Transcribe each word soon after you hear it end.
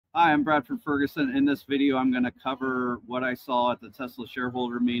Hi, I'm Bradford Ferguson. In this video, I'm going to cover what I saw at the Tesla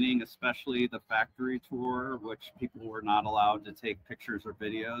shareholder meeting, especially the factory tour, which people were not allowed to take pictures or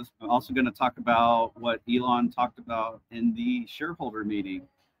videos. I'm also going to talk about what Elon talked about in the shareholder meeting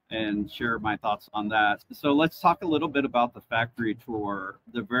and share my thoughts on that. So let's talk a little bit about the factory tour.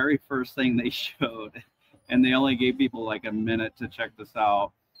 The very first thing they showed, and they only gave people like a minute to check this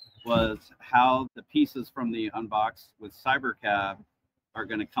out, was how the pieces from the Unboxed with Cybercab are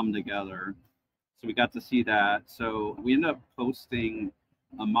going to come together. So we got to see that. So we ended up posting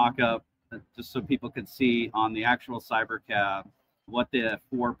a mock-up just so people could see on the actual Cybercab what the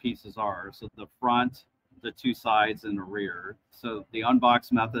four pieces are. So the front, the two sides, and the rear. So the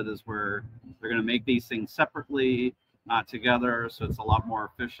unbox method is where they're going to make these things separately, not together. So it's a lot more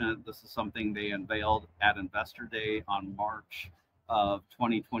efficient. This is something they unveiled at Investor Day on March of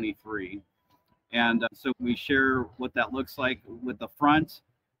 2023. And so we share what that looks like. With the front,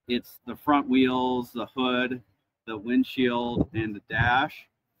 it's the front wheels, the hood, the windshield, and the dash.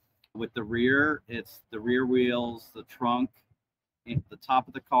 With the rear, it's the rear wheels, the trunk, the top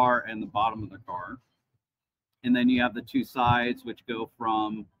of the car, and the bottom of the car. And then you have the two sides, which go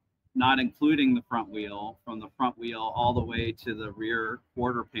from, not including the front wheel, from the front wheel all the way to the rear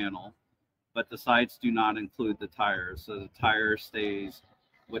quarter panel. But the sides do not include the tires. So the tire stays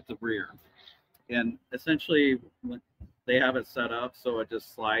with the rear. And essentially they have it set up so it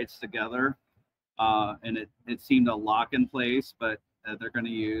just slides together, and it seemed to lock in place, but they're going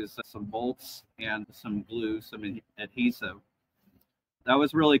to use some bolts and some glue, some adhesive. That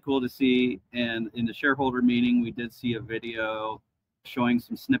was really cool to see. And in the shareholder meeting, we did see a video showing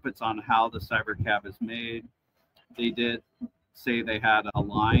some snippets on how the Cybercab is made. They did say they had a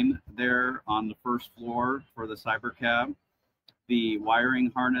line there on the first floor for the Cybercab. The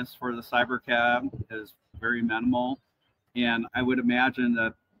wiring harness for the Cybercab is very minimal, and I would imagine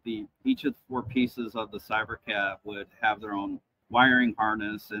that each of the four pieces of the Cybercab would have their own wiring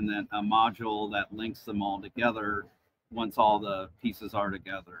harness and then a module that links them all together once all the pieces are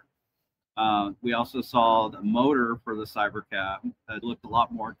together. We also saw the motor for the Cybercab. It looked a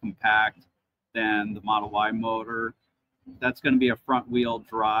lot more compact than the Model Y motor. That's going to be a front wheel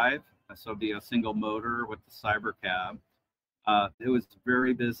drive, so it'll be a single motor with the Cybercab. It was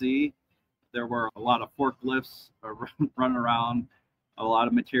very busy. There were a lot of forklifts run around, a lot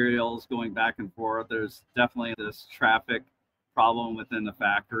of materials going back and forth. There's definitely this traffic problem within the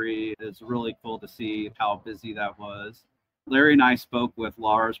factory. It's really cool to see how busy that was. Larry and I spoke with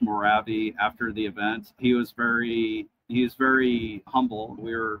Lars Ravi after the event. He was very humble.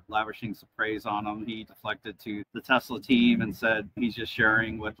 We were lavishing some praise on him. He deflected to the Tesla team and said he's just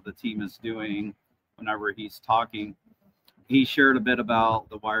sharing what the team is doing whenever he's talking. He shared a bit about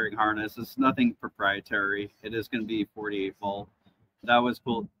the wiring harness. It's nothing proprietary. It is going to be 48 volt. That was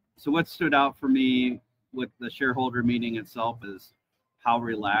cool. So what stood out for me with the shareholder meeting itself is how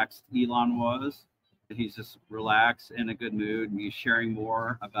relaxed Elon was. He's just relaxed, in a good mood, and he's sharing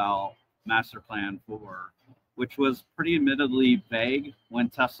more about Master Plan 4, which was pretty admittedly vague when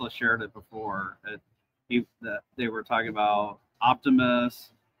Tesla shared it before. They were talking about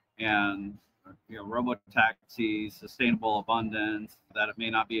Optimus and Robotaxi, sustainable abundance, that it may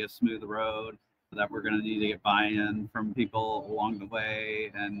not be a smooth road, that we're going to need to get buy-in from people along the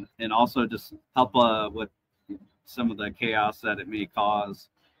way, and also just help with some of the chaos that it may cause,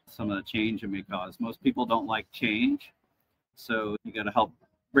 some of the change it may cause. Most people don't like change, so you got to help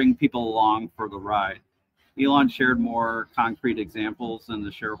bring people along for the ride. Elon shared more concrete examples in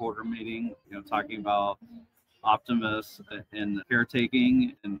the shareholder meeting, talking about Optimus and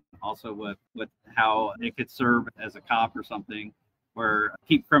caretaking, and also with how it could serve as a cop or something, where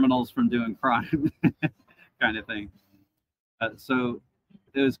keep criminals from doing crime kind of thing. So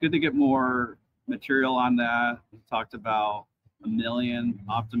it was good to get more material on that. We talked about 1 million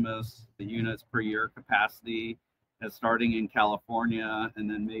Optimus units per year capacity, starting in California, and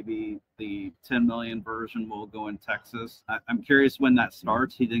then maybe the 10 million version will go in Texas. I'm curious when that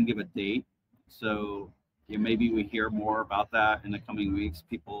starts. He didn't give a date, so maybe we hear more about that in the coming weeks.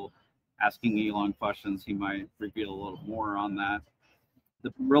 People asking Elon questions, he might reveal a little more on that.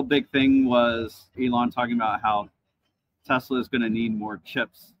 The real big thing was Elon talking about how Tesla is going to need more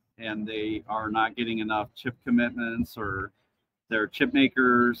chips, and they are not getting enough chip commitments, or their chip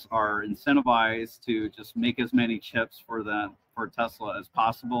makers are incentivized to just make as many chips for Tesla as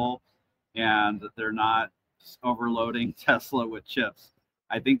possible, and they're not overloading Tesla with chips.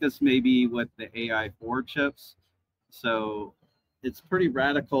 I think this may be with the AI4 chips. So it's pretty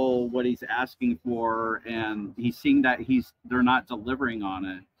radical what he's asking for, and he's seeing that they're not delivering on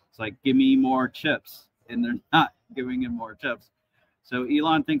it. It's like, give me more chips, and they're not giving him more chips. So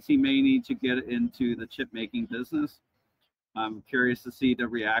Elon thinks he may need to get into the chip making business. I'm curious to see the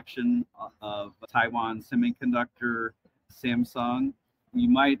reaction of Taiwan Semiconductor, Samsung. You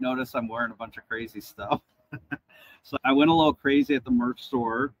might notice I'm wearing a bunch of crazy stuff. So I went a little crazy at the merch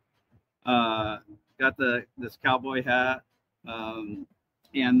store. Got this cowboy hat. And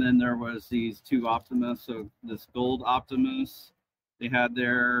then there was these two Optimus. So this gold Optimus they had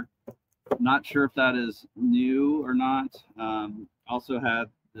there. Not sure if that is new or not. Also had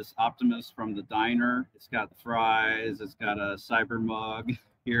this Optimus from the diner. It's got fries. It's got a cyber mug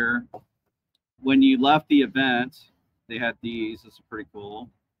here. When you left the event, they had these. This is pretty cool.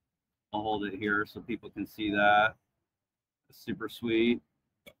 I'll hold it here so people can see that. It's super sweet.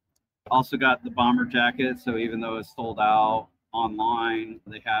 Also got the bomber jacket. So even though it's sold out online,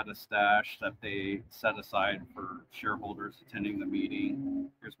 they had a stash that they set aside for shareholders attending the meeting.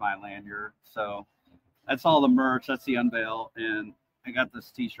 Here's my lanyard. So that's all the merch. That's the unveil. And I got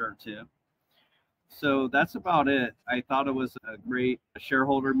this t-shirt too. So that's about it. I thought it was a great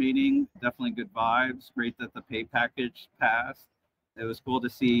shareholder meeting. Definitely good vibes. Great that the pay package passed. It was cool to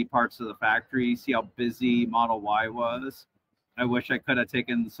see parts of the factory, see how busy Model Y was. I wish I could have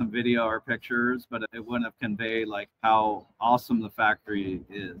taken some video or pictures, but it wouldn't have conveyed like how awesome the factory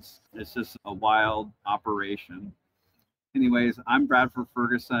is. It's just a wild operation. Anyways, I'm Bradford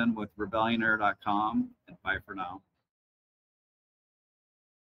Ferguson with rebellionaire.com, and bye for now.